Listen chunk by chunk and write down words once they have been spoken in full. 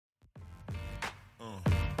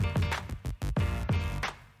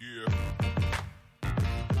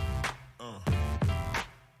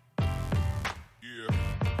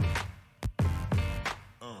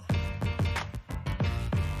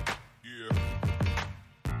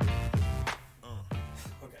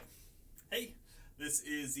This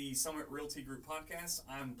is the Summit Realty Group Podcast.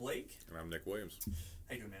 I'm Blake. And I'm Nick Williams.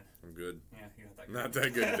 How you doing, man? I'm good. Yeah, you're not that good. Not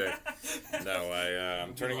that good today. No,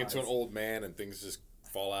 I'm turning into an old man and things just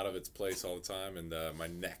fall out of its place all the time, and my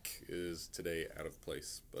neck is today out of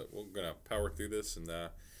place. But we're going to power through this and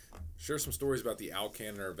share some stories about the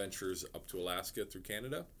ALCAN and our adventures up to Alaska through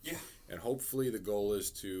Canada. Yeah. And hopefully the goal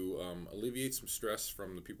is to alleviate some stress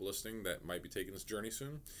from the people listening that might be taking this journey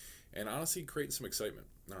soon. And honestly, creating some excitement.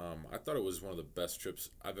 I thought it was one of the best trips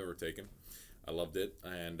I've ever taken. I loved it,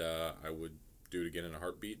 and I would do it again in a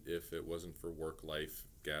heartbeat if it wasn't for work, life,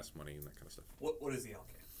 gas money, and that kind of stuff. What is the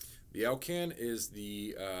ALCAN? The ALCAN is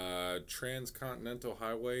the transcontinental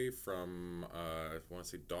highway from, I want to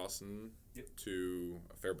say Dawson to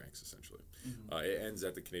Fairbanks, essentially. Mm-hmm. It ends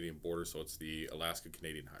at the Canadian border, so it's the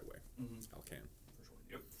Alaska-Canadian Highway. Mm-hmm. ALCAN. For sure,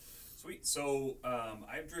 yep. Sweet. So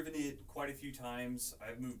I've driven it quite a few times.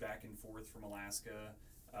 I've moved back and forth from Alaska.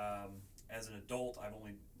 As an adult, I've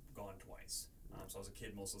only gone twice. So I was a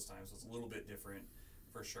kid most of the time, so it's a little bit different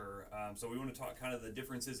for sure. So we want to talk kind of the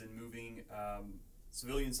differences in moving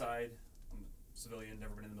civilian side. I'm a civilian,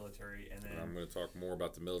 never been in the military. And then I'm going to talk more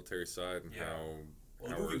about the military side and how...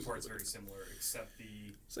 Well, the moving part's very similar, except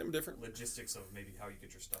the same different logistics of maybe how you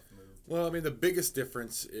get your stuff moved. Well, I mean, the biggest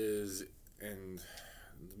difference is, and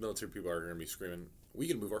the military people are going to be screaming, we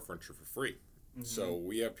can move our furniture for free. Mm-hmm. So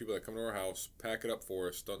we have people that come to our house, pack it up for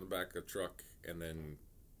us, stuff in the back of a truck, and then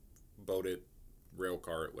boat it, rail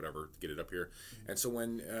car it, whatever, to get it up here. Mm-hmm. And so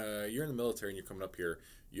when you're in the military and you're coming up here,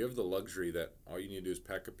 you have the luxury that all you need to do is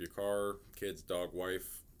pack up your car, kids, dog,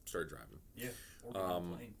 wife, start driving. Yeah, or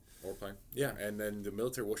plane. Or plane. Yeah, and then the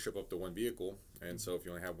military will ship up to one vehicle, and so if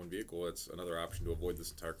you only have one vehicle, it's another option to avoid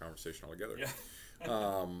this entire conversation altogether.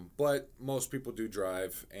 Yeah. But most people do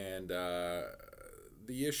drive, and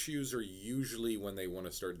the issues are usually when they want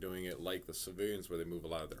to start doing it like the civilians, where they move a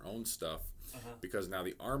lot of their own stuff, because now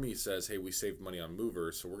the Army says, hey, we saved money on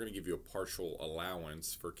movers, so we're going to give you a partial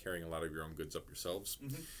allowance for carrying a lot of your own goods up yourselves.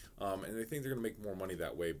 Mm-hmm. And they think they're going to make more money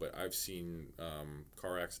that way, but I've seen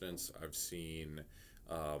car accidents, I've seen...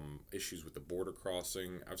 issues with the border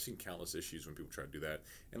crossing. I've seen countless issues when people try to do that,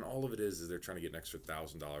 and all of it is they're trying to get an extra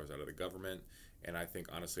 $1,000 out of the government. And I think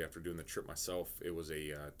honestly, after doing the trip myself, it was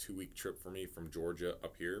a 2-week trip for me from Georgia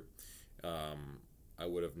up here. I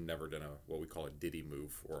would have never done what we call a ditty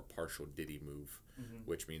move, or a partial ditty move,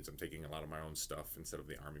 which means I'm taking a lot of my own stuff instead of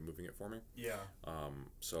the Army moving it for me. Yeah.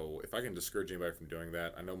 So if I can discourage anybody from doing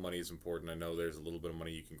that, I know money is important. I know there's a little bit of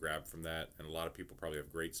money you can grab from that, and a lot of people probably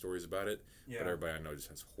have great stories about it. Yeah. But everybody I know just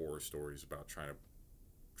has horror stories about trying to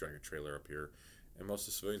drag a trailer up here. And most of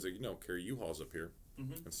the civilians, carry U-Hauls up here.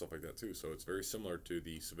 And stuff like that too. So it's very similar to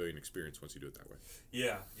the civilian experience once you do it that way.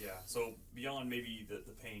 Yeah. So beyond maybe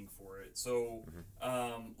the paying for it. So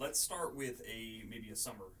let's start with maybe a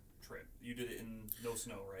summer trip. You did it in no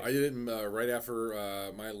snow, right? I did it right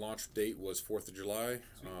after my launch date was 4th of July.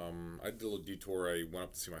 I did a little detour. I went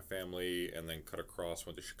up to see my family and then cut across,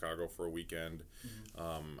 went to Chicago for a weekend.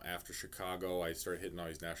 After Chicago, I started hitting all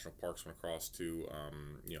these national parks, went across to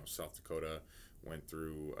South Dakota, went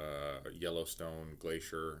through Yellowstone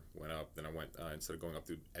Glacier, went up. Then I went, instead of going up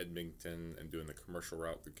through Edmonton and doing the commercial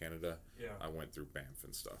route through Canada, I went through Banff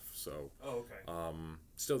and stuff. So,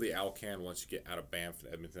 still the ALCAN, once you get out of Banff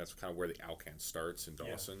and Edmonton, that's kind of where the ALCAN starts in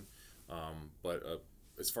Dawson. But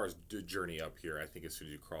as far as the journey up here, I think as soon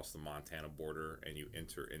as you cross the Montana border and you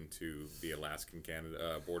enter into the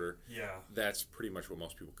Alaskan-Canada border, that's pretty much what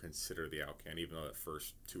most people consider the ALCAN, even though that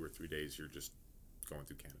first 2 or 3 days you're just going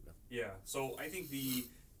through Canada. Yeah, so I think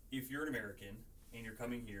if you're an American and you're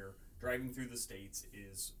coming here, driving through the states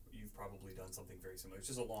you've probably done something very similar. It's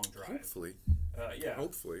just a long drive. Hopefully.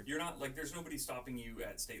 Hopefully. You're not, there's nobody stopping you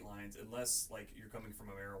at state lines unless, you're coming from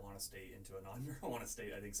a marijuana state into a non-marijuana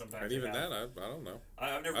state. I think sometimes. And even that, I don't know.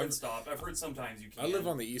 I've never been stopped. I've heard sometimes you can. I live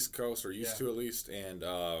on the East Coast, or used to at least, and,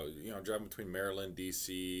 driving between Maryland,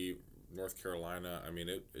 D.C., North Carolina, I mean,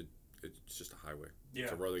 it's just a highway. Yeah.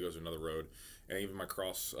 It's a road that goes to another road. And even my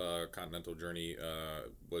cross-continental journey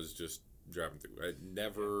was just driving through.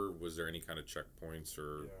 Never was there any kind of checkpoints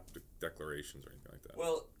or declarations or anything like that.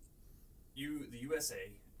 Well, the USA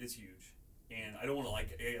is huge. And I don't want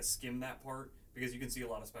to, skim that part, because you can see a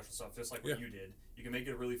lot of special stuff, just like what you did. You can make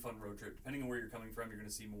it a really fun road trip. Depending on where you're coming from, you're going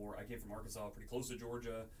to see more. I came from Arkansas, pretty close to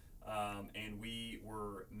Georgia, and we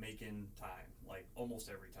were making time, almost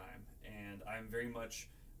every time. And I'm very much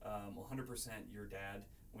 100% your dad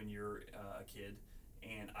when you're a kid,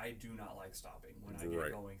 and I do not like stopping when I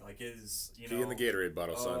get going. Like, it is, you know. Key in the Gatorade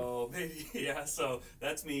bottle, son. Oh, maybe, yeah. So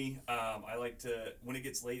that's me. I like to, when it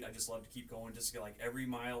gets late, I just love to keep going. Just to get, like, every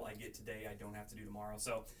mile I get today, I don't have to do tomorrow.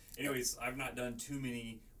 So, anyways, I've not done too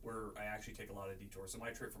many where I actually take a lot of detours. So my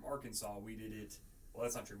trip from Arkansas, we did it. Well,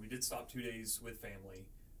 that's not true. We did stop 2 days with family,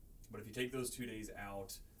 but if you take those 2 days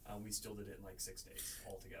out, we still did it in like 6 days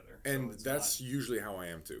altogether. And so that's usually how I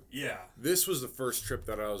am too. Yeah. This was the first trip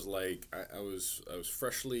that I was like, I was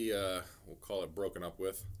freshly, we'll call it broken up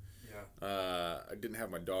with. Yeah. I didn't have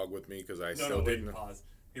my dog with me because I didn't. Pause.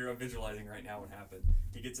 Here, I'm visualizing right now what happened.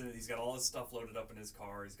 He gets in. He's got all his stuff loaded up in his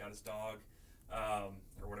car. He's got his dog,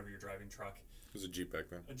 or whatever you're driving, truck. It was a Jeep back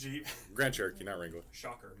then. A Jeep. Grand Cherokee, not Wrangler.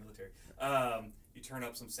 Shocker, military. You turn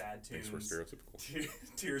up some sad tunes. Thanks for stereotypical.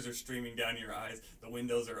 Tears are streaming down your eyes. The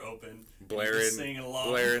windows are open. Blaring, singing along.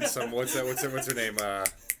 Blaring some. What's her name?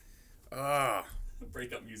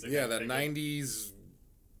 Breakup music. Yeah, that '90s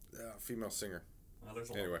female singer.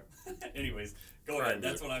 Anyway. Anyways, go ahead.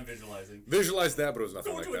 That's what I'm visualizing. Visualize that, but it was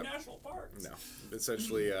nothing like that. Going to a national park. No.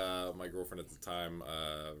 Essentially, my girlfriend at the time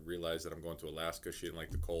realized that I'm going to Alaska. She didn't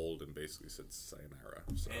like the cold and basically said sayonara.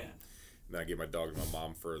 So. Man. And then I gave my dog to my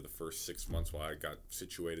mom for the first 6 months while I got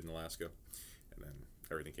situated in Alaska. And then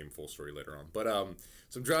everything came full story later on. But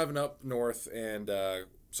so I'm driving up north, and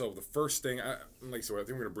so the first thing, like I said, I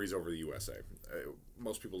think we're going to breeze over the USA.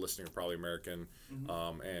 Most people listening are probably American.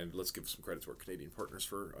 Mm-hmm. And let's give some credit to our Canadian partners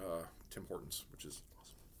for Tim Hortons, which is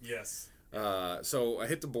awesome. Yes. So I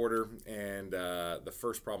hit the border, and the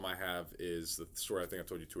first problem I have is the story I think I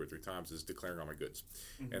told you 2 or 3 times is declaring all my goods.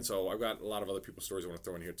 Mm-hmm. And so I've got a lot of other people's stories I want to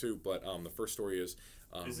throw in here too. But the first story is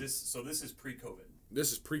this is pre-COVID?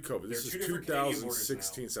 This is pre-COVID. This is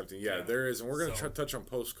 2016, 17. Yeah, there is, and we're going to touch on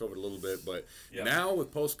post-COVID a little bit. But now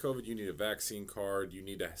with post-COVID, you need a vaccine card. You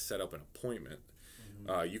need to set up an appointment.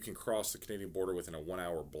 You can cross the Canadian border within a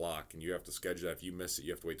 1-hour block, and you have to schedule that. If you miss it,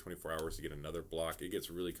 you have to wait 24 hours to get another block. It gets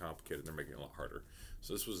really complicated, and they're making it a lot harder.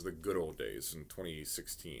 So this was the good old days in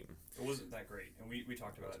 2016. It wasn't that great, and we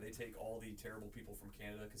talked about it. They take all the terrible people from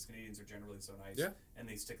Canada, because Canadians are generally so nice, and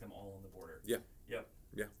they stick them all on the border. Yeah. Yep.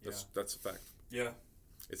 Yeah, that's a fact. Yeah.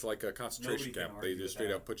 It's like a concentration camp. They just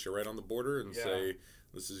straight up put you right on the border and say,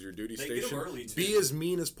 this is your duty station. Get them early too. Be as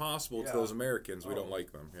mean as possible to those Americans. We don't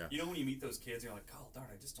like them. Yeah. You know when you meet those kids, you're like, oh, darn,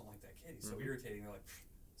 I just don't like that kid. He's so irritating. They're like,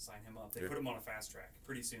 sign him up. They put him on a fast track.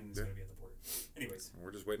 Pretty soon he's going to be at the border. Anyways.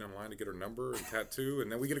 We're just waiting online to get her number and tattoo,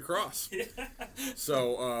 and then we get across.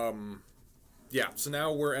 So, so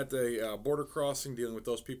now we're at the border crossing, dealing with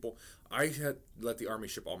those people. I had let the Army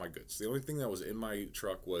ship all my goods. The only thing that was in my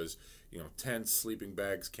truck was, tents, sleeping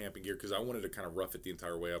bags, camping gear, because I wanted to kind of rough it the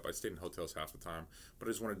entire way up. I stayed in hotels half the time, but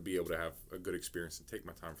I just wanted to be able to have a good experience and take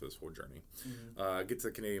my time for this whole journey. Mm-hmm. Get to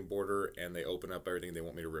the Canadian border, and they open up everything. They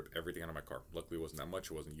want me to rip everything out of my car. Luckily, it wasn't that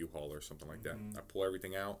much. It wasn't U-Haul or something like that. I pull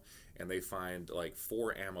everything out, and they find like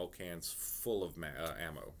 4 ammo cans full of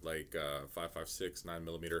ammo, like 5.56,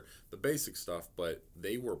 9mm, the basic stuff, but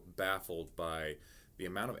they were baffled by the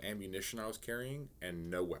amount of ammunition I was carrying and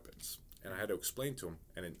no weapons. And I had to explain to them,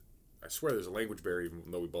 and I swear there's a language barrier even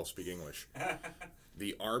though we both speak English.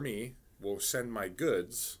 The Army will send my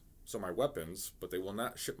goods, so my weapons, but they will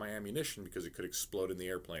not ship my ammunition because it could explode in the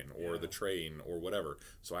airplane or the train or whatever.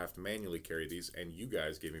 So I have to manually carry these, and you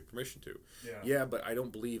guys gave me permission to. Yeah, but I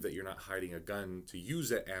don't believe that you're not hiding a gun to use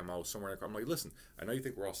that ammo somewhere in the car. I'm like, listen, I know you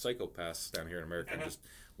think we're all psychopaths down here in America and just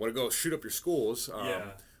want to go shoot up your schools,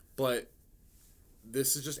 but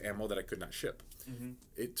this is just ammo that I could not ship. Mm-hmm.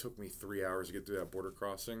 It took me 3 hours to get through that border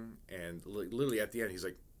crossing, and literally at the end, he's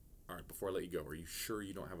like, all right, before I let you go, are you sure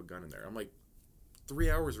you don't have a gun in there? I'm like,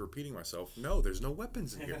 3 hours repeating myself, no, there's no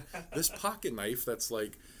weapons in here. This pocket knife that's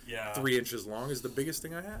like 3 inches long is the biggest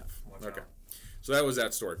thing I have. Watch out. So that was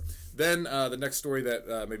that story. Then the next story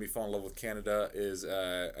that made me fall in love with Canada is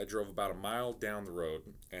I drove about a mile down the road,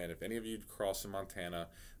 and if any of you cross in Montana,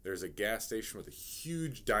 there's a gas station with a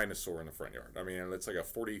huge dinosaur in the front yard. I mean, it's like a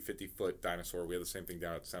 40, 50-foot dinosaur. We have the same thing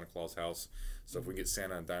down at Santa Claus house. So if we can get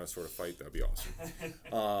Santa and dinosaur to fight, that'd be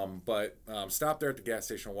awesome. But stopped there at the gas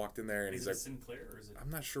station, walked in there, and he's like, Sinclair, or is it? I'm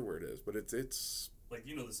not sure where it is, but it's like,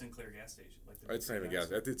 the Sinclair gas station. Like it's not even a gas.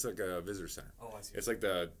 It's like a visitor center. Oh, I see. It's like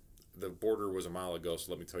the border was a mile ago,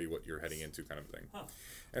 so let me tell you what you're heading into, kind of thing. Huh.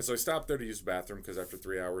 And so I stopped there to use the bathroom because after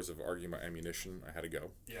 3 hours of arguing about ammunition, I had to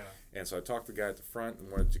go. Yeah. And so I talked to the guy at the front and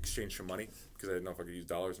wanted to exchange some money because I didn't know if I could use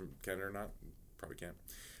dollars in Canada or not. Probably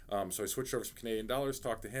can't. So I switched over some Canadian dollars,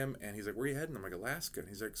 talked to him, and he's like, where are you heading? I'm like, Alaska. And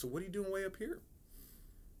he's like, so what are you doing way up here?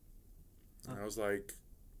 And I was like,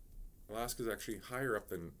 Alaska's actually higher up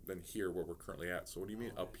than here where we're currently at. So what do you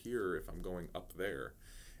mean up here if I'm going up there?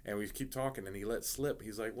 And we keep talking, and he let slip.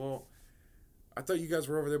 He's like, well, I thought you guys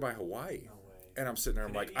were over there by Hawaii. No way. And I'm sitting there,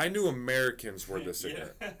 I'm Canadians? like, I knew Americans were this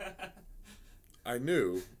ignorant. I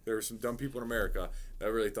knew there were some dumb people in America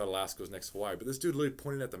that really thought Alaska was next to Hawaii. But this dude literally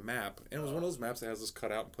pointed at the map, and it was one of those maps that has this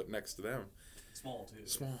cut out and put next to them. Small, too.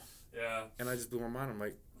 Small. Yeah. And I just blew my mind. I'm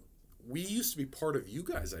like, we used to be part of you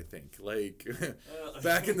guys, I think. Like,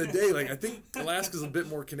 back in the day, like, I think Alaska's a bit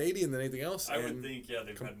more Canadian than anything else. I would think, yeah,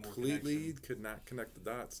 they've had more connection. Completely could not connect the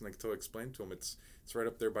dots. And until I explained to him, it's right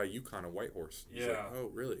up there by Yukon and Whitehorse. He's like, oh,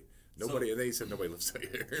 really? Nobody, and they said nobody lives out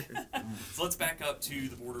here. So let's back up to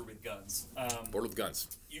the border with guns. Border with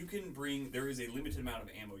guns. You can bring, there is a limited amount of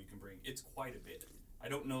ammo you can bring. It's quite a bit. I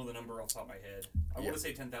don't know the number off the top of my head. I want to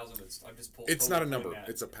say 10,000, but I've just pulled. It's not a number.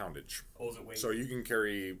 It's a poundage. Oh, is it weight? So you can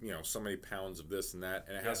carry, so many pounds of this and that,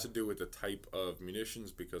 and it has to do with the type of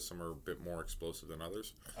munitions because some are a bit more explosive than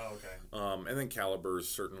others. Oh, okay. And then calibers,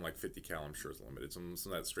 certain like 50 cal, I'm sure is limited. Some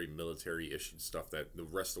of that straight military issued stuff that the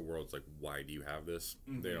rest of the world's like, why do you have this?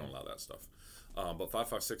 Mm-hmm. They don't allow that stuff. But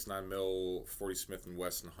 5.56 9mm, 40 Smith &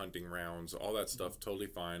 Wesson hunting rounds, all that stuff, totally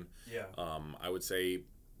fine. Yeah. I would say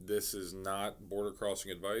this is not border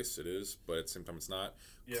crossing advice. It is, but at the same time, it's not.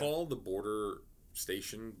 Yeah. Call the border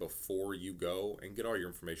station before you go and get all your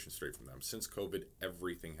information straight from them. Since COVID,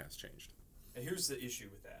 everything has changed. And here's the issue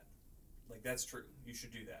with that. Like, that's true. You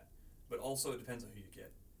should do that. But also, it depends on who you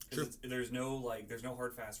get. Sure. There's no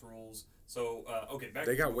hard, fast rules. So, okay, back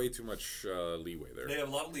They got way too much leeway there. They have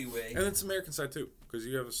a lot of leeway. And it's American side, too, because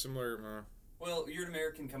you have a similar... Well, you're an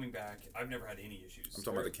American coming back. I've never had any issues. I'm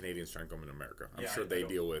talking about the Canadians trying to come into America. I'm sure they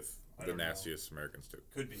deal with the nastiest Americans, too.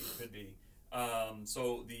 Could be.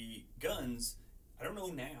 So the guns, I don't know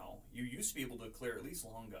now. You used to be able to clear at least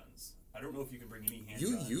long guns. I don't know if you can bring any handguns.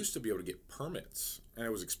 You used to be able to get permits, and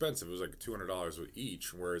it was expensive. It was like $200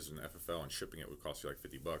 each, whereas in FFL and shipping it would cost you like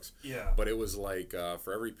 $50. Yeah. But it was like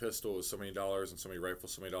for every pistol it was so many dollars, and so many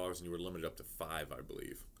rifles so many dollars, and you were limited up to 5, I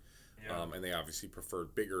believe. Yeah. And they obviously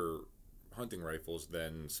preferred bigger hunting rifles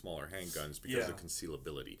than smaller handguns because of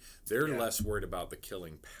concealability. They're less worried about the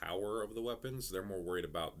killing power of the weapons. They're more worried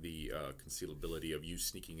about the concealability of you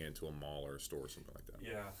sneaking into a mall or a store or something like that.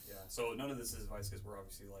 Yeah. So none of this is advice because we're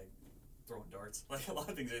obviously like throwing darts, like a lot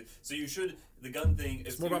of things. So you should, the gun thing.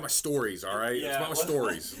 It's more about my stories, all right? It's about my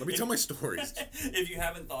stories. Let me tell my stories. If you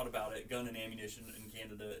haven't thought about it, gun and ammunition in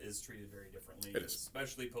Canada is treated very differently. It is.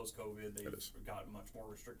 Especially post-COVID, they've gotten much more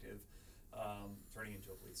restrictive, turning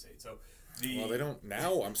into a police state. So well, they don't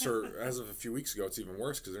now. I'm sure as of a few weeks ago, it's even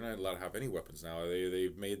worse because they're not allowed to have any weapons now.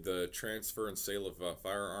 They've made the transfer and sale of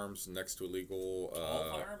firearms next to illegal. All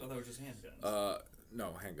firearms? I thought it was just handguns.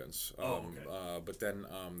 No, handguns. Okay. But then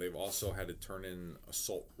they've also had to turn in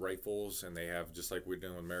assault rifles, and they have, just like we're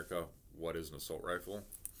doing in America, what is an assault rifle?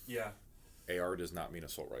 Yeah. AR does not mean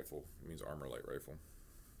assault rifle. It means armor light rifle.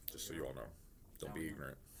 Just so you all know. Don't be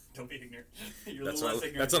ignorant. Don't be ignorant.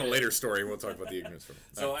 That's on a later story. We'll talk about the ignorance from it.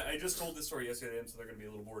 So I just told this story yesterday, so they're going to be a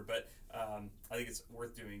little bored, but I think it's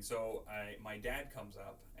worth doing. So my dad comes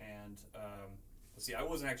up, and let's see, I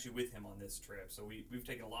wasn't actually with him on this trip. So we've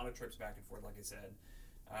taken a lot of trips back and forth, like I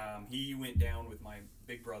said. He went down with my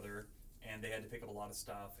big brother, and they had to pick up a lot of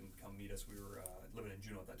stuff and come meet us. We were living in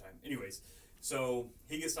Juneau at that time. Anyways, so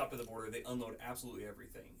he gets stopped at the border. They unload absolutely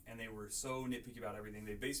everything, and they were so nitpicky about everything.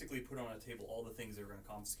 They basically put on a table all the things they were going to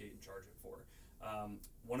confiscate and charge it for.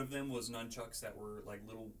 One of them was nunchucks that were like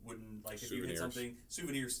little wooden, like if you hit something,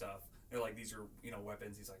 souvenir stuff. They're like, these are,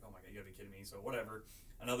 weapons. He's like, oh my God, you gotta be kidding me. So whatever.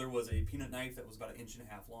 Another was a peanut knife that was about 1.5 inches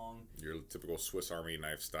long. Your typical Swiss Army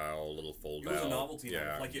knife style, little fold out. It was a novelty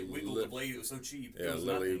knife. Like it wiggled the blade. It was so cheap. Yeah,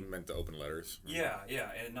 literally meant to open letters. Yeah,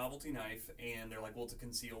 and a novelty knife. And they're like, well, it's a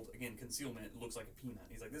concealed. Again, concealment. It looks like a peanut.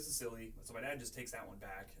 He's like, this is silly. So my dad just takes that one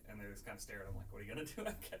back, and they just kind of stare at him like, what are you gonna do?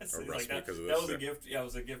 I guess. Arrest me because of this. That was a gift. Yeah, it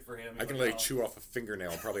was a gift for him. I can like chew off a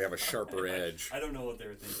fingernail and probably have a sharper edge. I don't know what they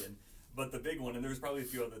were thinking. But the big one, and there's probably a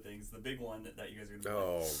few other things, the big one that you guys are going to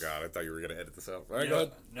Oh, God, I thought you were going to edit this out. All right, go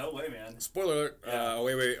ahead. No way, man. Spoiler alert. Yeah.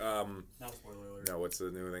 Wait. Not a spoiler alert. No, what's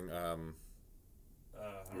the new thing?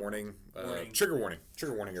 Warning. Trigger warning.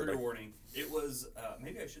 Trigger warning, Trigger everybody. warning. It was,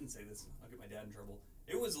 maybe I shouldn't say this. I'll get my dad in trouble.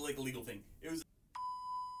 It was like a legal thing. It was,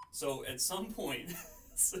 so at some point,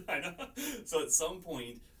 I know. So at some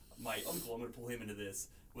point, my uncle, I'm going to pull him into this,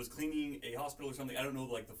 was cleaning a hospital or something. I don't know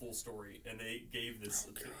like the full story, and they gave this.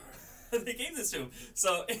 They gave this to him.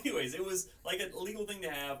 So, anyways, it was like a legal thing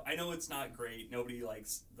to have. I know it's not great. Nobody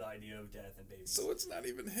likes the idea of death and babies. So it's not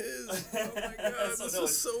even his. Oh my God, this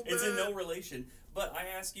is so bad. It's in no relation. But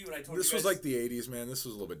I asked you, and I told you. This was like the '80s, man. This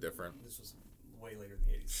was a little bit different. This was way later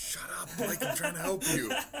in the Shut up, Blake. I'm trying to help you.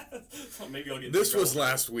 Well, maybe I'll get. This was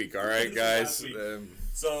last week, all right, guys.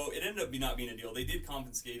 So it ended up not being a deal. They did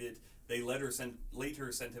confiscate it. They later sent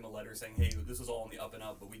him a letter saying, "Hey, this was all on the up and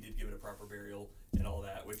up, but we did give it a proper burial and all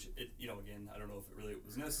that." Which, again, I don't know if it really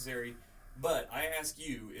was necessary. But I ask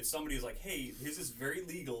you, if somebody is like, "Hey, his is very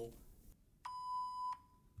legal,"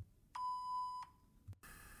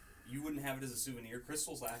 you wouldn't have it as a souvenir.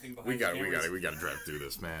 Crystal's laughing behind. We got to drive through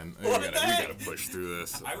this, man. We got to push through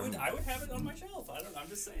this. I would have it on my shelf. I'm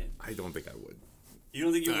just saying. I don't think I would. You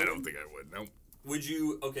don't think you would? I don't think I would. Nope. Would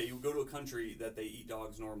you? Okay, you go to a country that they eat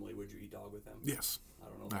dogs normally. Would you eat dog with them? Yes. I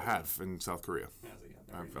don't know. I have in South Korea.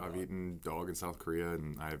 Yeah, I've eaten dog in South Korea,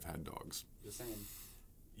 and I've had dogs. Just saying.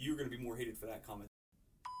 You're going to be more hated for that comment.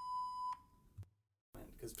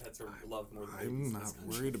 Because pets are loved more than I'm not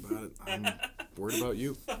worried about it. I'm worried about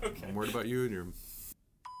you. Okay. I'm worried about you and your...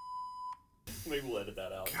 Maybe we'll edit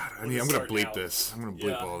that out. God, I'm going to bleep this. I'm going to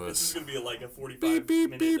bleep all this. This is going to be like a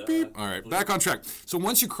 45-minute... All right, back on track. So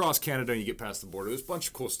once you cross Canada and you get past the border, there's a bunch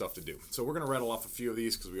of cool stuff to do. So we're going to rattle off a few of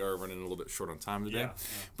these because we are running a little bit short on time today. Yeah.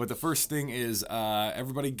 But the first thing is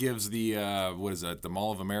everybody gives the, the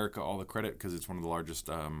Mall of America all the credit because it's one of the largest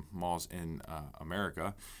malls in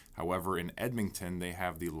America. However, in Edmonton, they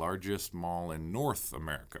have the largest mall in North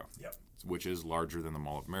America. Yep. Which is larger than the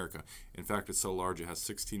Mall of America. In fact, it's so large it has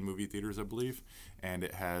 16 movie theaters, I believe, and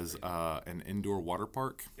it has an indoor water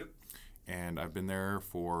park. Yep. And I've been there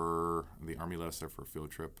for, the Army let us there for a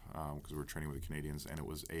field trip because we were training with the Canadians, and it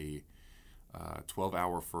was a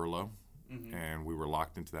 12-hour furlough, and we were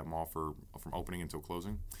locked into that mall from opening until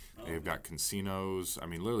closing. They've got casinos. I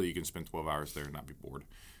mean, literally, you can spend 12 hours there and not be bored.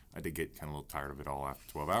 I did get kind of a little tired of it all after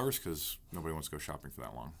 12 hours because nobody wants to go shopping for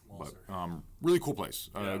that long. But really cool place.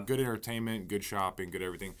 Good entertainment, good shopping, good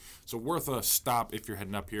everything. So worth a stop if you're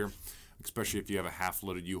heading up here, especially if you have a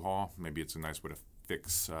half-loaded U-Haul. Maybe it's a nice way to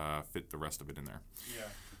fit the rest of it in there.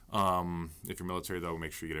 Yeah. If you're military, though,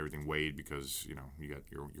 make sure you get everything weighed because, you got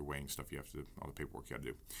your weighing stuff you have to do, all the paperwork you got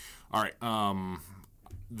to do. All right.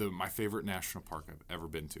 My favorite national park I've ever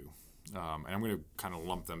been to. And I'm going to kind of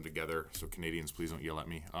lump them together, so Canadians, please don't yell at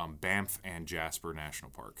me. Banff and Jasper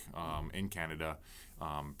National Park in Canada.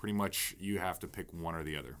 Pretty much you have to pick one or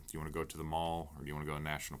the other. Do you want to go to the mall or do you want to go to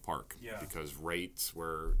National Park? Yeah. Because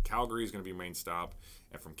where Calgary is going to be your main stop,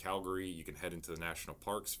 and from Calgary you can head into the national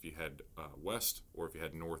parks if you head west, or if you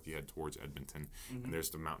head north, you head towards Edmonton. And there's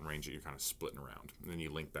the mountain range that you're kind of splitting around. And then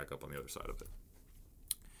you link back up on the other side of it.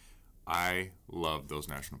 I love those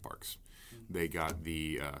national parks. They got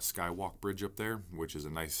the Skywalk Bridge up there, which is a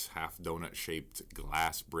nice half donut-shaped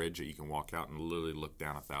glass bridge that you can walk out and literally look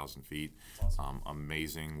down 1,000 feet. Awesome.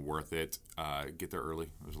 Amazing, worth it. Get there early.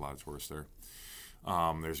 There's a lot of tourists there.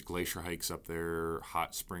 There's glacier hikes up there.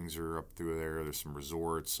 Hot springs are up through there. There's some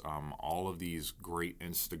resorts. All of these great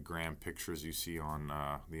Instagram pictures you see on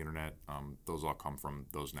the internet, those all come from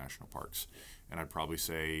those national parks. And I'd probably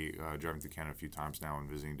say, driving through Canada a few times now and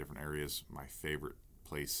visiting different areas, my favorite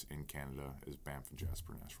place in Canada is Banff and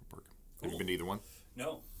Jasper National Park. Cool. Have you been to either one?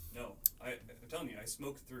 No. I'm telling you, I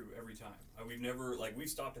smoked through every time. We've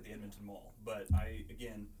stopped at the Edmonton Mall, but I,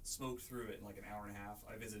 again, smoked through it in like an hour and a half.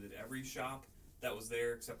 I visited every shop that was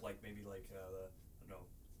there except the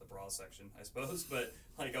bra section, I suppose. But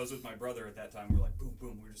I was with my brother at that time. We were like, boom,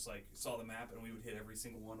 boom. We were just saw the map and we would hit every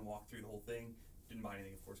single one and walk through the whole thing. Didn't buy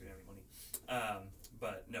anything, of course, we didn't have any money.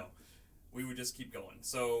 But no, we would just keep going.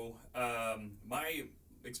 So my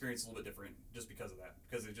experience is a little bit different just because of that.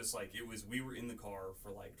 Because it just we were in the car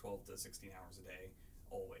for 12 to 16 hours a day,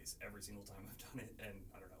 always, every single time I've done it. And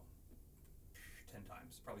I don't know, 10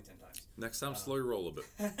 times, probably 10 times. Next time, slow your roll a bit.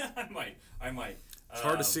 I might. It's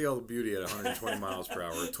hard to see all the beauty at 120 miles per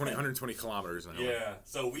hour, 120 kilometers an hour. Yeah.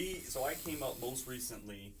 So I came up most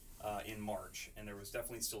recently in March, and there was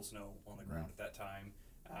definitely still snow on the ground at that time.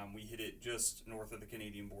 We hit it just north of the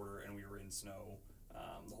Canadian border, and we were in snow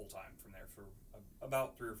the whole time from there for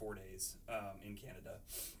about 3 or 4 days in Canada.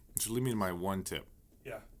 So lead me to my one tip.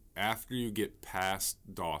 Yeah. After you get past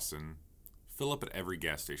Dawson, fill up at every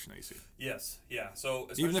gas station that you see. Yes, yeah. So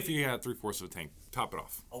even if you had 3/4 of a tank, top it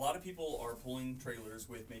off. A lot of people are pulling trailers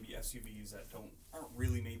with maybe SUVs that aren't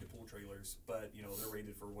really made to pull trailers, but they're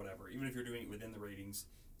rated for whatever. Even if you're doing it within the ratings,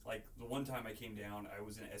 like the one time I came down, I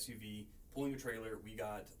was in an SUV pulling a trailer. We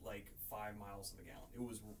got 5 miles to the gallon.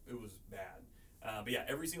 It was bad. But yeah,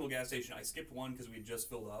 every single gas station, I skipped one because we had just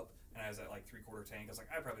filled up, and I was at 3/4 tank. I was like,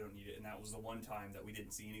 I probably don't need it, and that was the one time that we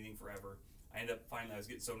didn't see anything forever. I ended up finally, I was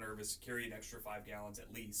getting so nervous, carry an extra 5 gallons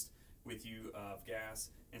at least with you of gas,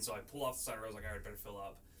 and so I pull off the side of the road. I was like, all right, better fill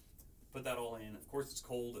up. Put that all in. Of course, it's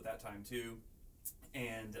cold at that time too,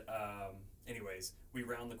 And anyways, we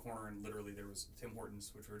round the corner and literally there was Tim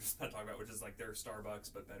Hortons, which we were just about to talk about, which is like their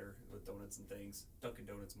Starbucks but better with donuts and things. Dunkin'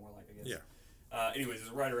 Donuts more like, I guess. Yeah. Anyways, it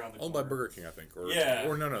was right around the corner. Owned by Burger King, I think.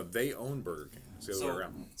 Or no, they own Burger King. It's the other way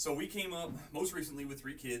around. So we came up most recently with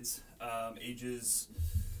 3 kids, ages,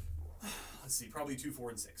 let's see, probably 2,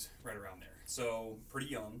 4, and 6, right around there. So pretty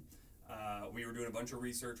young. We were doing a bunch of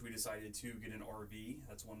research. We decided to get an RV.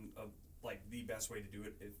 That's one of like the best way to do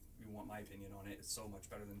it if you want my opinion on it. It's so much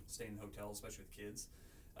better than staying in hotels, especially with kids.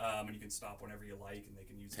 And you can stop whenever you like, and they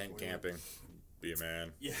can use tent camping. Be a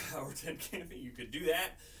man. Yeah, or tent camping. You could do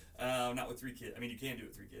that. Not with 3 kids. I mean, you can do it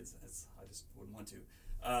with 3 kids. I just wouldn't want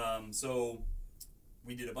to. So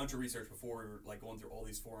we did a bunch of research before, like going through all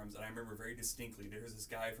these forums, and I remember very distinctly there was this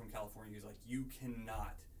guy from California who's like, "You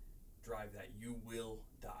cannot drive that. You will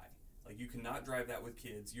die. Like, you cannot drive that with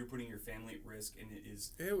kids. You're putting your family at risk," and it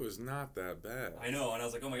is... It was not that bad. I know, and I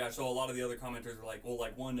was like, oh my gosh. So a lot of the other commenters were like, well,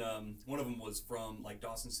 like one of them was from like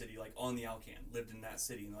Dawson City, like on the ALCAN, lived in that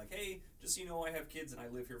city, and like, hey, just so you know, I have kids and I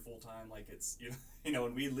live here full time. Like, it's,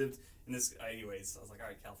 and we lived in this, anyways. I was like, all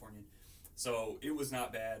right, Californian. So it was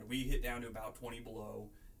not bad. We hit down to about 20 below,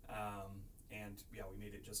 and yeah, we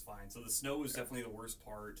made it just fine. So the snow is definitely the worst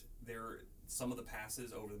part. Some of the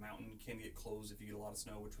passes over the mountain can get closed if you get a lot of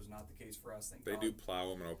snow, which was not the case for us. Thank God. They do plow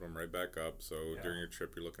them and open them right back up. So during your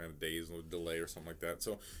trip, you're looking at a day's delay or something like that.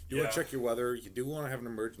 So you want to check your weather. You do want to have an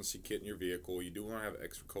emergency kit in your vehicle. You do want to have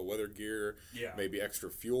extra cold weather gear. Yeah. Maybe extra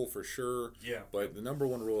fuel for sure. Yeah. But the number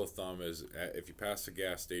one rule of thumb is if you pass a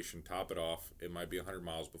gas station, top it off. It might be 100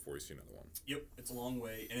 miles before you see another one. Yep, it's a long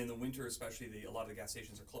way, and in the winter especially, a lot of the gas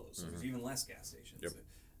stations are closed, so there's even less gas stations. Yep.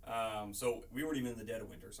 So we weren't even in the dead of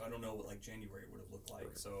winter, so I don't know what like January would have looked like.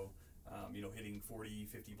 Right. So, hitting 40,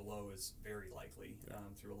 50 below is very likely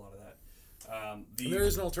through a lot of that. And there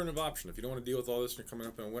is an alternative option. If you don't want to deal with all this and you're coming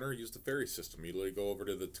up in winter, use the ferry system. You literally go over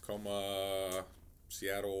to the Tacoma,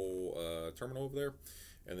 Seattle terminal over there,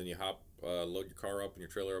 and then you load your car up and your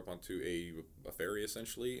trailer up onto a ferry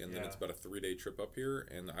essentially, and then it's about a 3-day trip up here.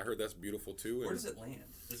 And I heard that's beautiful too. Where does it land?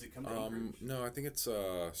 Does it come to Anchorage? No, I think it's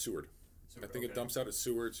Seward. I think it dumps out at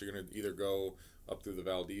Seward, so you're going to either go up through the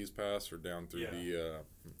Valdez Pass or down through the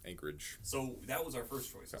Anchorage. So that was our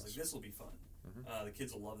first choice. I was like, this will be fun. The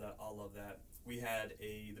kids will love that. I'll love that. We had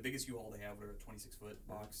the biggest U-Haul they have, whatever, a 26-foot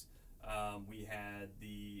box. We had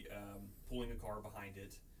the pulling a car behind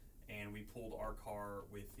it, and we pulled our car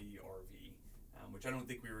with the RV, which I don't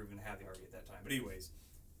think we were even going to have the RV at that time. But anyways,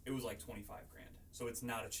 it was like $25,000. So it's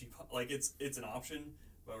not a cheap, like it's an option.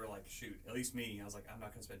 But we're like, shoot, at least me, I was like, I'm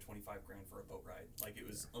not going to spend $25,000 for a boat ride. Like, it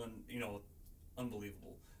was,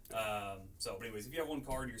 unbelievable. But anyways, if you have one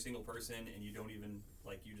car and you're a single person and you don't even,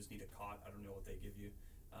 like, you just need a cot, I don't know what they give you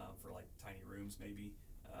for, like, tiny rooms, maybe,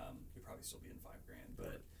 you'd probably still be in $5,000.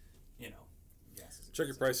 But, gas is expensive. Check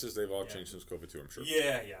your prices. They've all changed since COVID, too, I'm sure.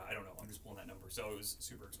 Yeah, I don't know. I'm just pulling that number. So it was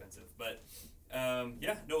super expensive. But,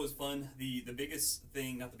 it was fun. The biggest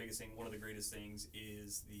thing, not the biggest thing, one of the greatest things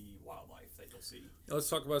is the wildlife that you'll see. Now, let's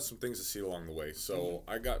talk about some things to see along the way. So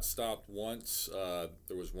I got stopped once.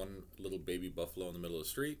 There was one little baby buffalo in the middle of the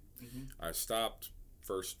street. I stopped.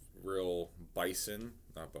 First real bison,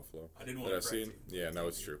 not buffalo. I didn't want to correct you. Yeah, no,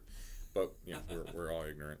 it's true. But, we're all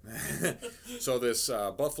ignorant. So this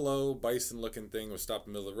buffalo, bison-looking thing was stopped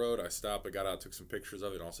in the middle of the road. I stopped, I got out, took some pictures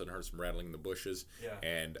of it, and all of a sudden heard some rattling in the bushes,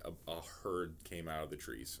 and a herd came out of the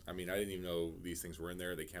trees. I mean, I didn't even know these things were in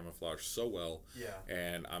there. They camouflaged so well.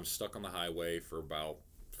 And I'm stuck on the highway for about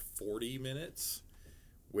 40 minutes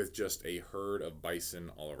with just a herd of bison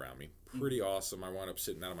all around me. Pretty awesome. I wound up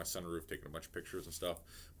sitting out on my sunroof taking a bunch of pictures and stuff.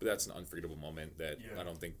 But that's an unforgettable moment that I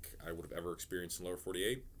don't think I would have ever experienced in lower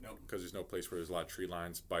 48. Nope. Because there's no place where there's a lot of tree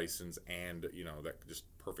lines, bisons, and, that just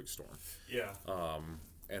perfect storm. Yeah.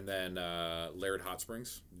 And then Laird Hot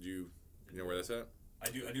Springs. Do you know where that's at? I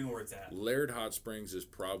do know where it's at. Laird Hot Springs is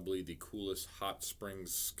probably the coolest hot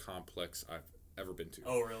springs complex I've ever been to.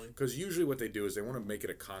 Oh, really? Because usually what they do is they want to make it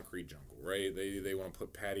a concrete jungle, right? They want to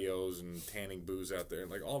put patios and tanning booths out there and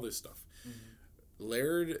like all this stuff.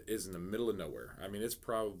 Laird is in the middle of nowhere. I mean, it's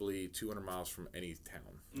probably 200 miles from any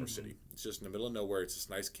town or city. It's just in the middle of nowhere. It's this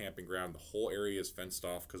nice camping ground. The whole area is fenced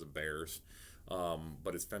off because of bears,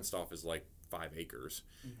 but it's fenced off as like 5 acres.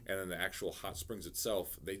 And then the actual hot springs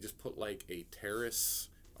itself, they just put like a terrace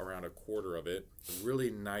around a quarter of it,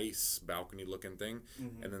 really nice balcony looking thing,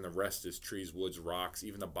 and then the rest is trees, woods, rocks.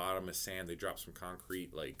 Even the bottom is sand. They drop some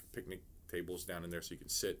concrete like picnic tables down in there so you can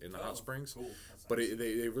sit in the hot springs. Cool. But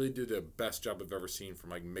they really did the best job I've ever seen from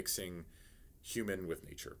like mixing human with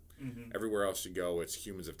nature. Mm-hmm. Everywhere else you go, it's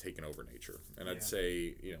humans have taken over nature. And I'd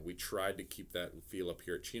say, we tried to keep that feel up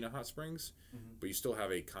here at Chena Hot Springs, but you still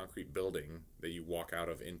have a concrete building that you walk out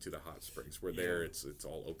of into the hot springs. Where there, it's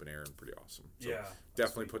all open air and pretty awesome. So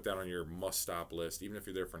definitely put that on your must-stop list. Even if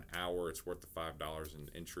you're there for an hour, it's worth the $5 in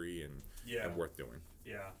entry and worth doing.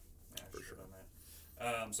 Yeah, for sure. On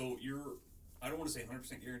that. So I don't want to say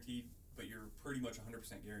 100% guaranteed, but you're pretty much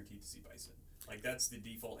 100% guaranteed to see bison. Like, that's the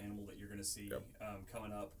default animal that you're going to see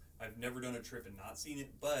coming up. I've never done a trip and not seen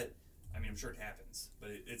it, but I mean, I'm sure it happens.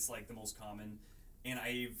 But it's like the most common. And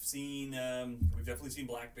I've seen, we've definitely seen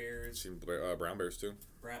black bears. Seen brown bears too.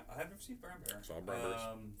 I've never seen brown bear. Saw brown bears.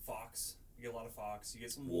 Fox. You get a lot of fox. You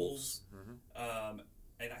get some wolves. And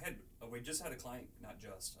we just had a client, not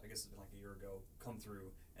just, I guess it's been like a year ago, come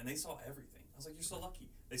through, and they saw everything. I was like, you're so lucky.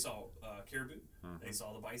 They saw caribou. They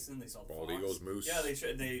saw the bison. They saw the bald fox. eagles, moose. Yeah,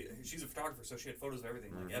 she's a photographer, so she had photos of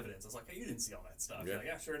everything, like evidence. I was like, hey, you didn't see all that stuff. She's like,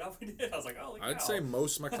 yeah, sure enough, we did. I was like, holy cow. I'd say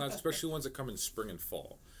most of my clients, especially the ones that come in spring and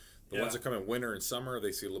fall. The ones that come in winter and summer,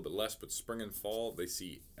 they see a little bit less, but spring and fall, they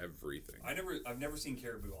see everything. I've never seen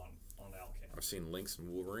caribou on the ALCAN. I've seen lynx and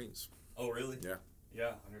wolverines. Oh, really? Yeah.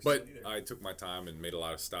 Yeah, but I took my time and made a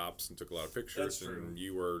lot of stops and took a lot of pictures. That's true. And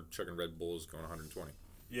you were chugging Red Bulls going 120.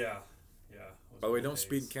 Yeah. By the way, don't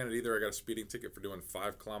speed in Canada either. I got a speeding ticket for doing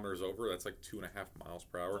 5 kilometers over. That's like 2.5 miles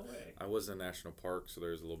per hour. No way. I was in a national park, so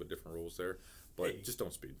there's a little bit different rules there. But just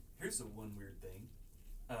don't speed. Here's the one weird thing.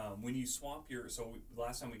 When you swap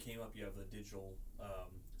last time we came up, you have the digital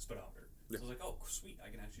speedometer. So I was like, oh, sweet, I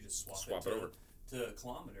can actually just swap it over to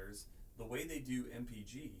kilometers. The way they do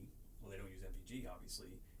MPG, well, they don't use MPG, obviously.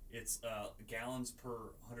 It's gallons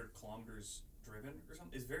per 100 kilometers driven or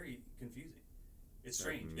something. It's very confusing. It's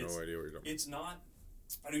strange. I have no idea what you're talking about. It's not,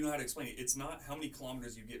 I don't even know how to explain it. It's not how many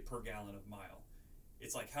kilometers you get per gallon of mile.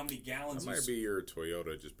 It's like how many gallons. That might be your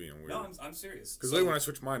Toyota just being weird. No, I'm serious. Because when I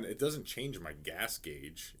switch mine, it doesn't change my gas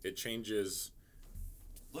gauge. It changes.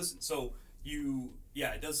 Listen,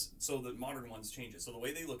 it does. So the modern ones change it. So the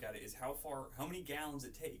way they look at it is how many gallons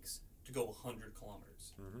it takes to go 100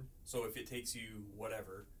 kilometers. So if it takes you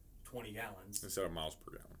 20 gallons instead of miles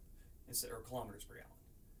per gallon, or kilometers per gallon,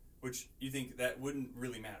 which you think that wouldn't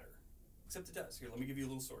really matter, except it does. Here, let me give you a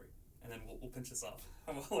little story, and then we'll pinch this off.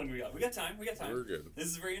 How long do we got? We got time. We're good. This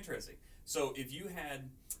is very interesting. So if you had,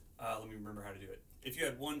 let me remember how to do it. If you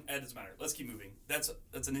had one, it doesn't matter. Let's keep moving. That's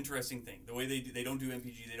an interesting thing. The way they don't do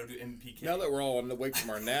MPG, they don't do MPK. Now that we're all awake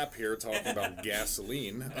from our nap here talking about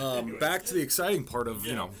gasoline, back to the exciting part of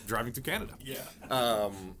driving through Canada.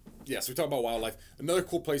 So we talk about wildlife. Another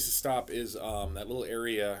cool place to stop is that little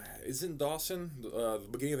area. Is it in Dawson? The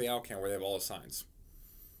beginning of the ALCAN where they have all the signs.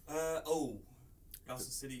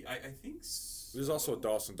 Dawson City. I think. There's also a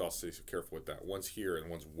Dawson City. So careful with that. One's here and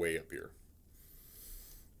one's way up here.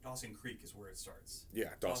 Dawson Creek is where it starts. Yeah,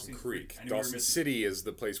 Dawson Creek. Dawson City is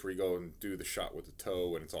the place where you go and do the shot with the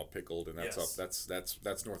toe, and it's all pickled, and that's up.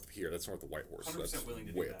 That's north of here. That's north of Whitehorse. 100% willing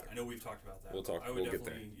to do that. I know we've talked about that. We'll get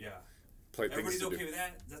there. Yeah. Everybody's okay with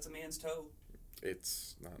that? That's a man's toe.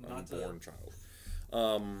 It's not an unborn child.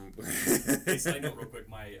 Hey, side note, real quick.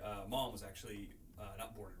 My mom was actually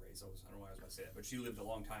not born and raised. I don't know why I was going to say that, but she lived a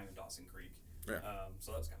long time in Dawson Creek. Yeah.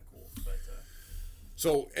 So that was kind of cool. But.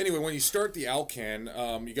 So anyway, when you start the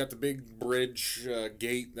ALCAN, you got the big bridge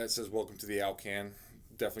gate that says "Welcome to the ALCAN."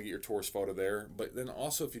 Definitely get your tourist photo there. But then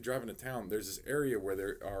also, if you drive into town, there's this area where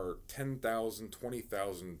there are 10,000,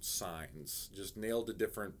 20,000 signs just nailed to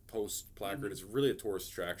different post placard. It's really a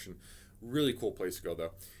tourist attraction. Really cool place to go,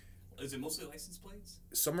 though. Is it mostly license plates?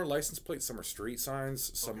 Some are license plates, some are street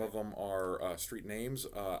signs, some of them are street names.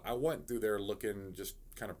 I went through there looking, just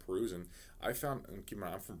kind of perusing. I found, and keep in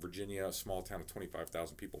mind, I'm from Virginia, a small town of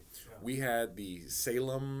 25,000 people. Yeah. We had the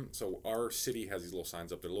Salem, so our city has these little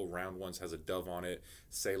signs up there, little round ones, has a dove on it,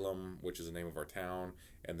 Salem, which is the name of our town,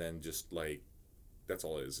 and then just like, that's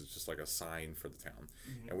all it is. It's just like a sign for the town.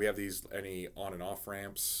 And we have these, any on and off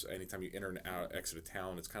ramps, anytime you enter and out, exit a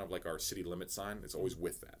town, it's kind of like our city limit sign. It's always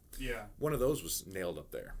with that. Yeah. One of those was nailed up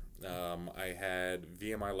there. I had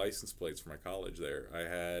VMI license plates for my college there. I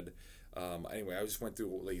had, anyway, I just went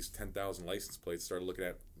through at least 10,000 license plates, started looking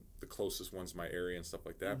at the closest ones in my area and stuff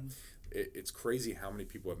like that. It's crazy how many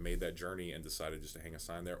people have made that journey and decided just to hang a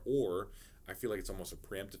sign there. Or I feel like it's almost a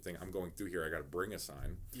preemptive thing. I'm going through here, I got to bring a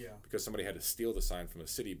sign. Yeah. Because somebody had to steal the sign from the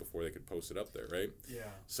city before they could post it up there, right? Yeah.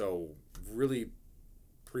 So really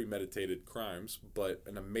premeditated crimes, but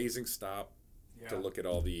an amazing stop to look at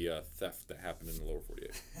all the theft that happened in the lower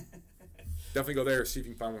 48. Definitely go there, see if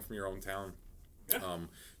you can find one from your own town. Yeah.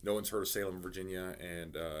 No one's heard of Salem, Virginia,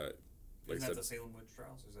 and isn't that the Salem witch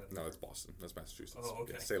trials? Is that no, that's Boston. That's Massachusetts. Oh,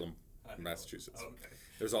 okay. Yeah, Salem, Massachusetts. Oh, okay.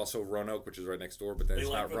 There's also Roanoke, which is right next door, but then it's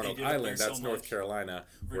not Roanoke Island. That's North Carolina,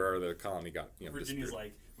 where the colony got Virginia's disappeared.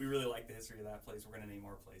 like, we really like the history of that place. We're going to name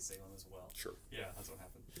our place Salem as well. Sure. Yeah, that's what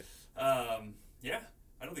happened. Yeah,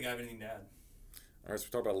 I don't think I have anything to add. All right, so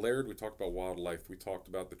we talked about Laird, we talked about wildlife, we talked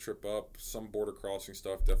about the trip up, some border crossing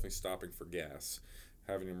stuff, definitely stopping for gas,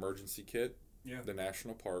 having an emergency kit, the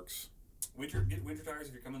national parks. Get winter tires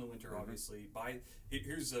if you're coming in the winter, obviously.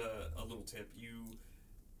 Here's a little tip.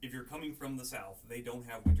 If you're coming from the south, they don't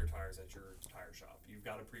have winter tires at your tire shop. You've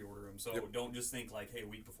got to pre-order them. So don't just think like, hey, a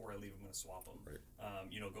week before I leave, I'm going to swap them.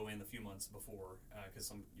 Right. Go in a few months before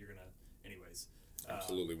because you're going to, anyways.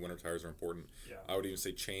 Absolutely, winter tires are important. Yeah. I would even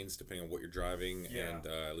say chains depending on what you're driving, and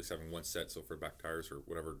at least having one set, so for back tires or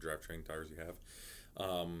whatever drivetrain tires you have.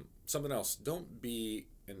 Something else, don't be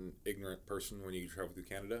an ignorant person when you travel through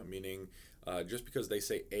Canada, meaning just because they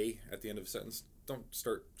say A at the end of a sentence, don't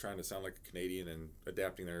start trying to sound like a Canadian and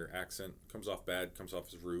adapting their accent. Comes off bad, comes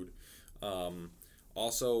off as rude.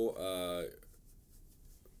 Also,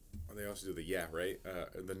 they also do the right?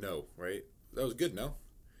 The no, right? That was good, no?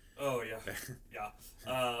 Oh, yeah.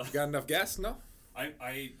 Yeah. You got enough gas? No?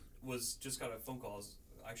 I was just got a phone call. I was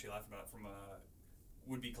actually laughing about it from a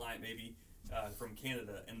would-be client, maybe, from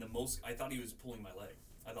Canada. And I thought he was pulling my leg.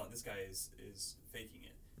 I thought this guy is faking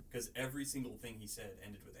it. Because every single thing he said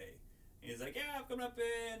ended with A. He's like, yeah, I'm coming up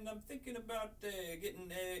and I'm thinking about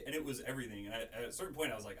getting A. And it was everything. And at a certain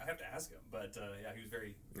point, I was like, I have to ask him. But he was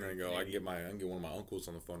very. There you go. I can get one of my uncles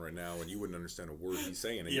on the phone right now, and you wouldn't understand a word he's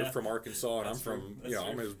saying. And you're from Arkansas, and I'm from,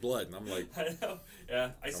 I'm his blood, and I'm like. I know.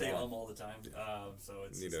 Yeah, I say all the time. So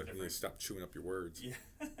it's. You need to stop chewing up your words.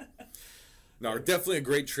 Yeah. No, definitely a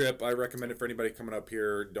great trip. I recommend it for anybody coming up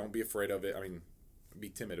here. Don't be afraid of it. I mean, be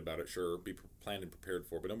timid about it, sure. Be planned and prepared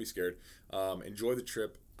for it, but don't be scared. Enjoy the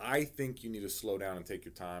trip. I think you need to slow down and take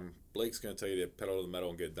your time. Blake's going to tell you to pedal to the metal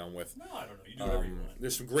and get it done with. No, I don't know. You do whatever you want.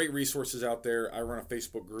 There's some great resources out there. I run a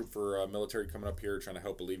Facebook group for military coming up here trying to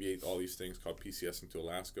help alleviate all these things called PCS into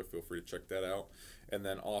Alaska. Feel free to check that out. And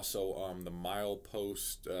then also the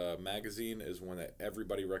Milepost magazine is one that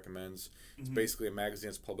everybody recommends. It's basically a magazine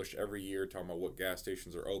that's published every year talking about what gas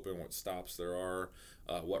stations are open, what stops there are,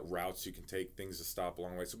 what routes you can take, things to stop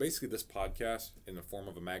along the way. So basically this podcast in the form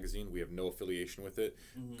of a magazine, we have no affiliation with it.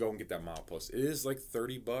 Go and get that Milepost. It is like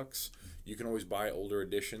 $30. You can always buy older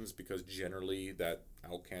editions because generally that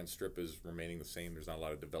ALCAN strip is remaining the same. There's not a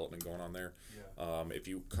lot of development going on there. Yeah. If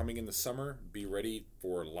you coming in the summer, be ready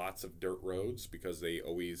for lots of dirt roads because they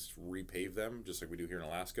always repave them, just like we do here in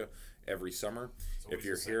Alaska every summer. If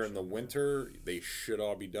you're here in the winter, they should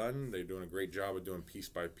all be done. They're doing a great job of doing piece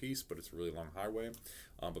by piece, but it's a really long highway.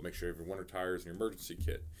 But make sure you have your winter tires and your emergency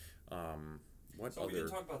kit. We didn't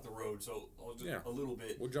talk about the road, so I'll just a little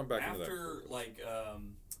bit. We'll jump back into that. After,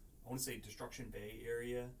 I want to say Destruction Bay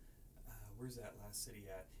area. Where's that last city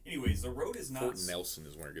at? Anyways, the road is not. Fort Nelson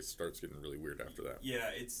is when it starts getting really weird after that. Yeah,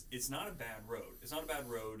 it's not a bad road. It's not a bad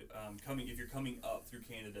road if you're coming up through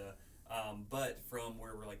Canada. But from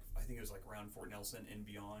where we're I think it was around Fort Nelson and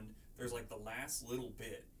beyond, there's the last little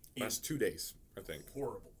bit. Last 2 days, I think.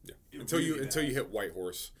 Horrible. Yeah. Until you hit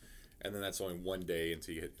Whitehorse, and then that's only 1 day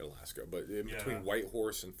until you hit Alaska. But in between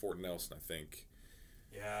Whitehorse and Fort Nelson, I think.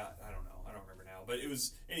 Yeah, I don't know. I don't remember now. But it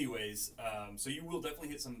was, anyways, so you will definitely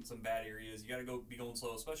hit some bad areas. You got to be going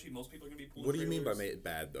slow, especially most people are going to be pulling What do you mean by make it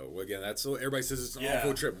bad, though? Again, that's everybody says it's an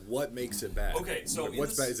off-road trip. What makes it bad? Okay, so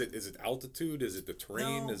what's bad? Is it altitude? Is it the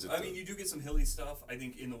terrain? No, is it you do get some hilly stuff. I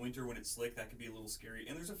think in the winter when it's slick, that could be a little scary.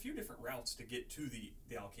 And there's a few different routes to get to the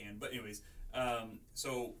ALCAN. But anyways,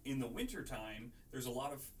 so in the winter time, there's a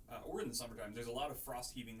lot of, or in the summertime, there's a lot of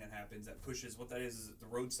frost heaving that happens that pushes. What that is that the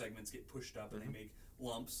road segments get pushed up and they make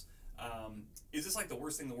lumps. Is this the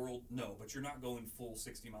worst thing in the world? No, but you're not going full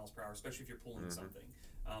 60 miles per hour, especially if you're pulling something.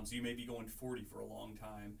 So you may be going 40 for a long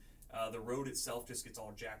time. The road itself just gets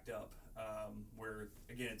all jacked up, where,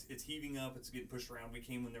 again, it's heaving up, it's getting pushed around. We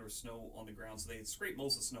came when there was snow on the ground, so they had scraped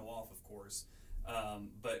most of the snow off, of course.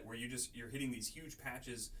 But where you're hitting these huge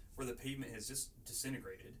patches where the pavement has just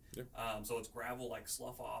disintegrated. Yep. So it's gravel,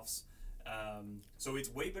 slough-offs. So it's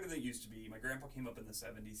way better than it used to be. My grandpa came up in the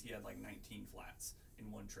 70s. He had 19 flats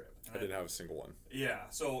in one trip. And I didn't have a single one. Yeah.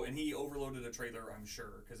 And he overloaded a trailer, I'm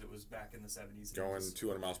sure, because it was back in the 70s. Going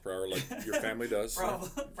 200 miles per hour like your family does.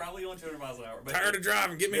 Probably going 200 miles an hour. But tired of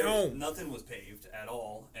driving. Get me home. Nothing was paved at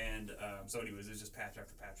all. And so anyways, it was just patch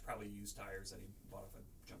after patch. Probably used tires that he bought off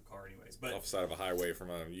a junk car anyways. But off the side of a highway from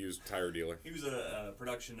a used tire dealer. He was a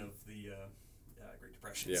production of Great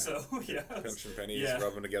Depression. Yeah. So yeah, pinch and pennies,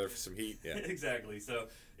 rub them together for some heat. Yeah, exactly. So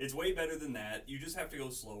it's way better than that. You just have to go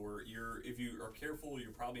slower. If you are careful,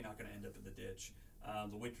 you're probably not going to end up in the ditch.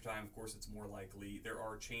 The wintertime, of course, it's more likely. There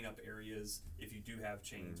are chain up areas if you do have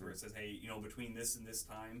chains where it says, hey, between this and this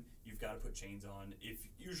time, you've got to put chains on.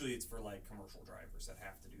 Usually it's for like commercial drivers that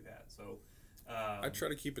have to do that. So I try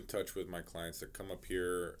to keep in touch with my clients that come up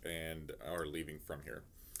here and are leaving from here.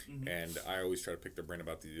 And I always try to pick their brain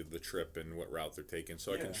about the trip and what route they're taking,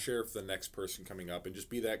 so I can share with the next person coming up and just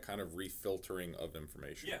be that kind of refiltering of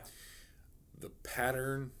information. Yeah. The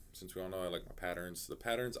pattern, since we all know I like my patterns, the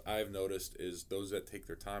patterns I've noticed is those that take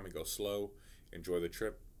their time and go slow, enjoy the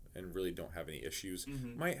trip, and really don't have any issues.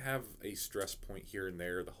 Might have a stress point here and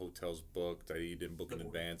there. The hotel's booked. I didn't book in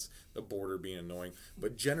advance. The border being annoying.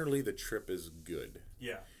 But generally, the trip is good.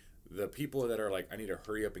 Yeah. The people that are like, I need to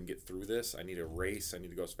hurry up and get through this. I need to race. I need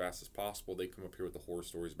to go as fast as possible. They come up here with the horror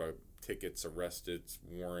stories about tickets, arrested,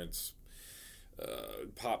 warrants,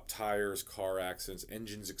 popped tires, car accidents,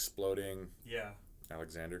 engines exploding. Yeah.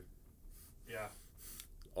 Alexander. Yeah.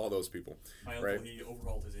 All those people. My uncle, he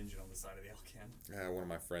overhauled his engine on the side of the ALCAN. One of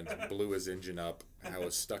my friends blew his engine up. I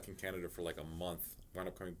was stuck in Canada for like a month. Wound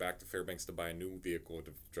up coming back to Fairbanks to buy a new vehicle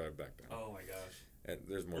to drive back down. Oh my gosh. And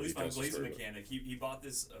there's more At least my details. uncle, he's a mechanic. He bought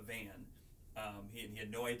this van. He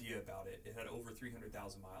had no idea about it. It had over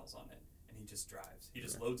 300,000 miles on it, and he just drives. He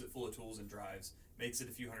just loads it full of tools and drives, makes it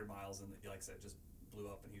a few hundred miles, and like I said, just blew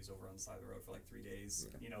up, and he was over on the side of the road for like 3 days,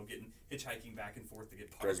 getting hitchhiking back and forth to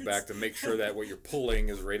get parts. Goes back to make sure that what you're pulling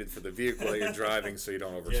is rated for the vehicle that you're driving, so you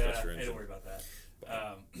don't overstress your engine. Hey, don't worry about that.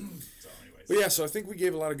 So anyways. But yeah, so I think we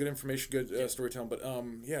gave a lot of good information, good storytelling. But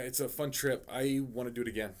yeah, it's a fun trip. I want to do it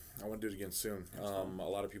again. I want to do it again soon. A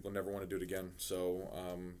lot of people never want to do it again. So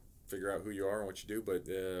figure out who you are and what you do. But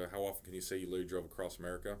how often can you say you literally drove across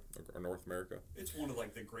America or North America? It's one of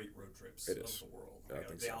like the great road trips of the world. Yeah, I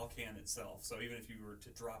think the so. ALCAN itself. So even if you were to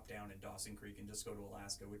drop down in Dawson Creek and just go to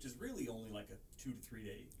Alaska, which is really only like a 2 to 3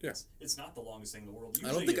 day. Yeah. It's not the longest thing in the world.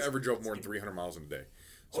 I don't think I ever drove more than 300 miles in a day.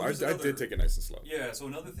 So I another, did take it nice and slow. Yeah, so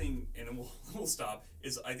another thing, and then we'll stop,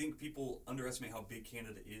 is I think people underestimate how big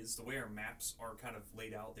Canada is. The way our maps are kind of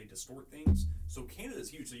laid out, they distort things. So Canada's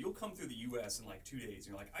huge. So you'll come through the U.S. in like 2 days. And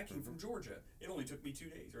you're like, I came from Georgia. It only took me 2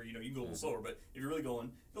 days. Or, you can go a little slower. But if you're really going,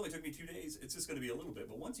 it only took me 2 days. It's just going to be a little bit.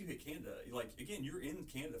 But once you hit Canada, you're in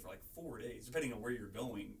Canada for like 4 days, depending on where you're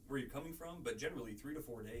going, where you're coming from. But generally 3 to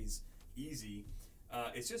 4 days, easy.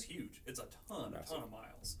 It's just huge. It's a ton of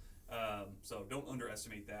miles. So don't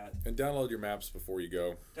underestimate that. And download your maps before you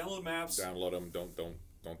go. Download maps. Download them.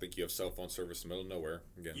 Don't think you have cell phone service in the middle of nowhere.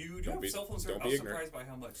 Again, you do have cell phone service. I was surprised by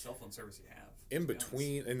how much cell phone service you have. In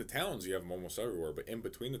the towns, you have them almost everywhere. But in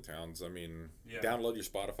between the towns, download your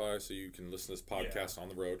Spotify so you can listen to this podcast on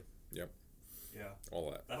the road. Yep. Yeah.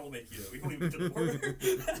 All that. That'll make you. We won't even get to the border.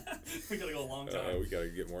 We gotta go a long time. We gotta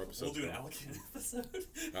get more episodes. We'll do an ALCAN episode.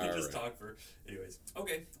 Just talk for. Anyways.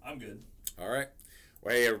 Okay. I'm good. All right.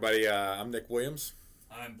 Well, hey, everybody. I'm Nick Williams.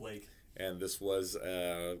 I'm Blake. And this was,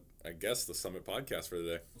 I guess, the Summit Podcast for the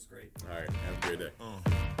day. It was great. All right. Have a great day.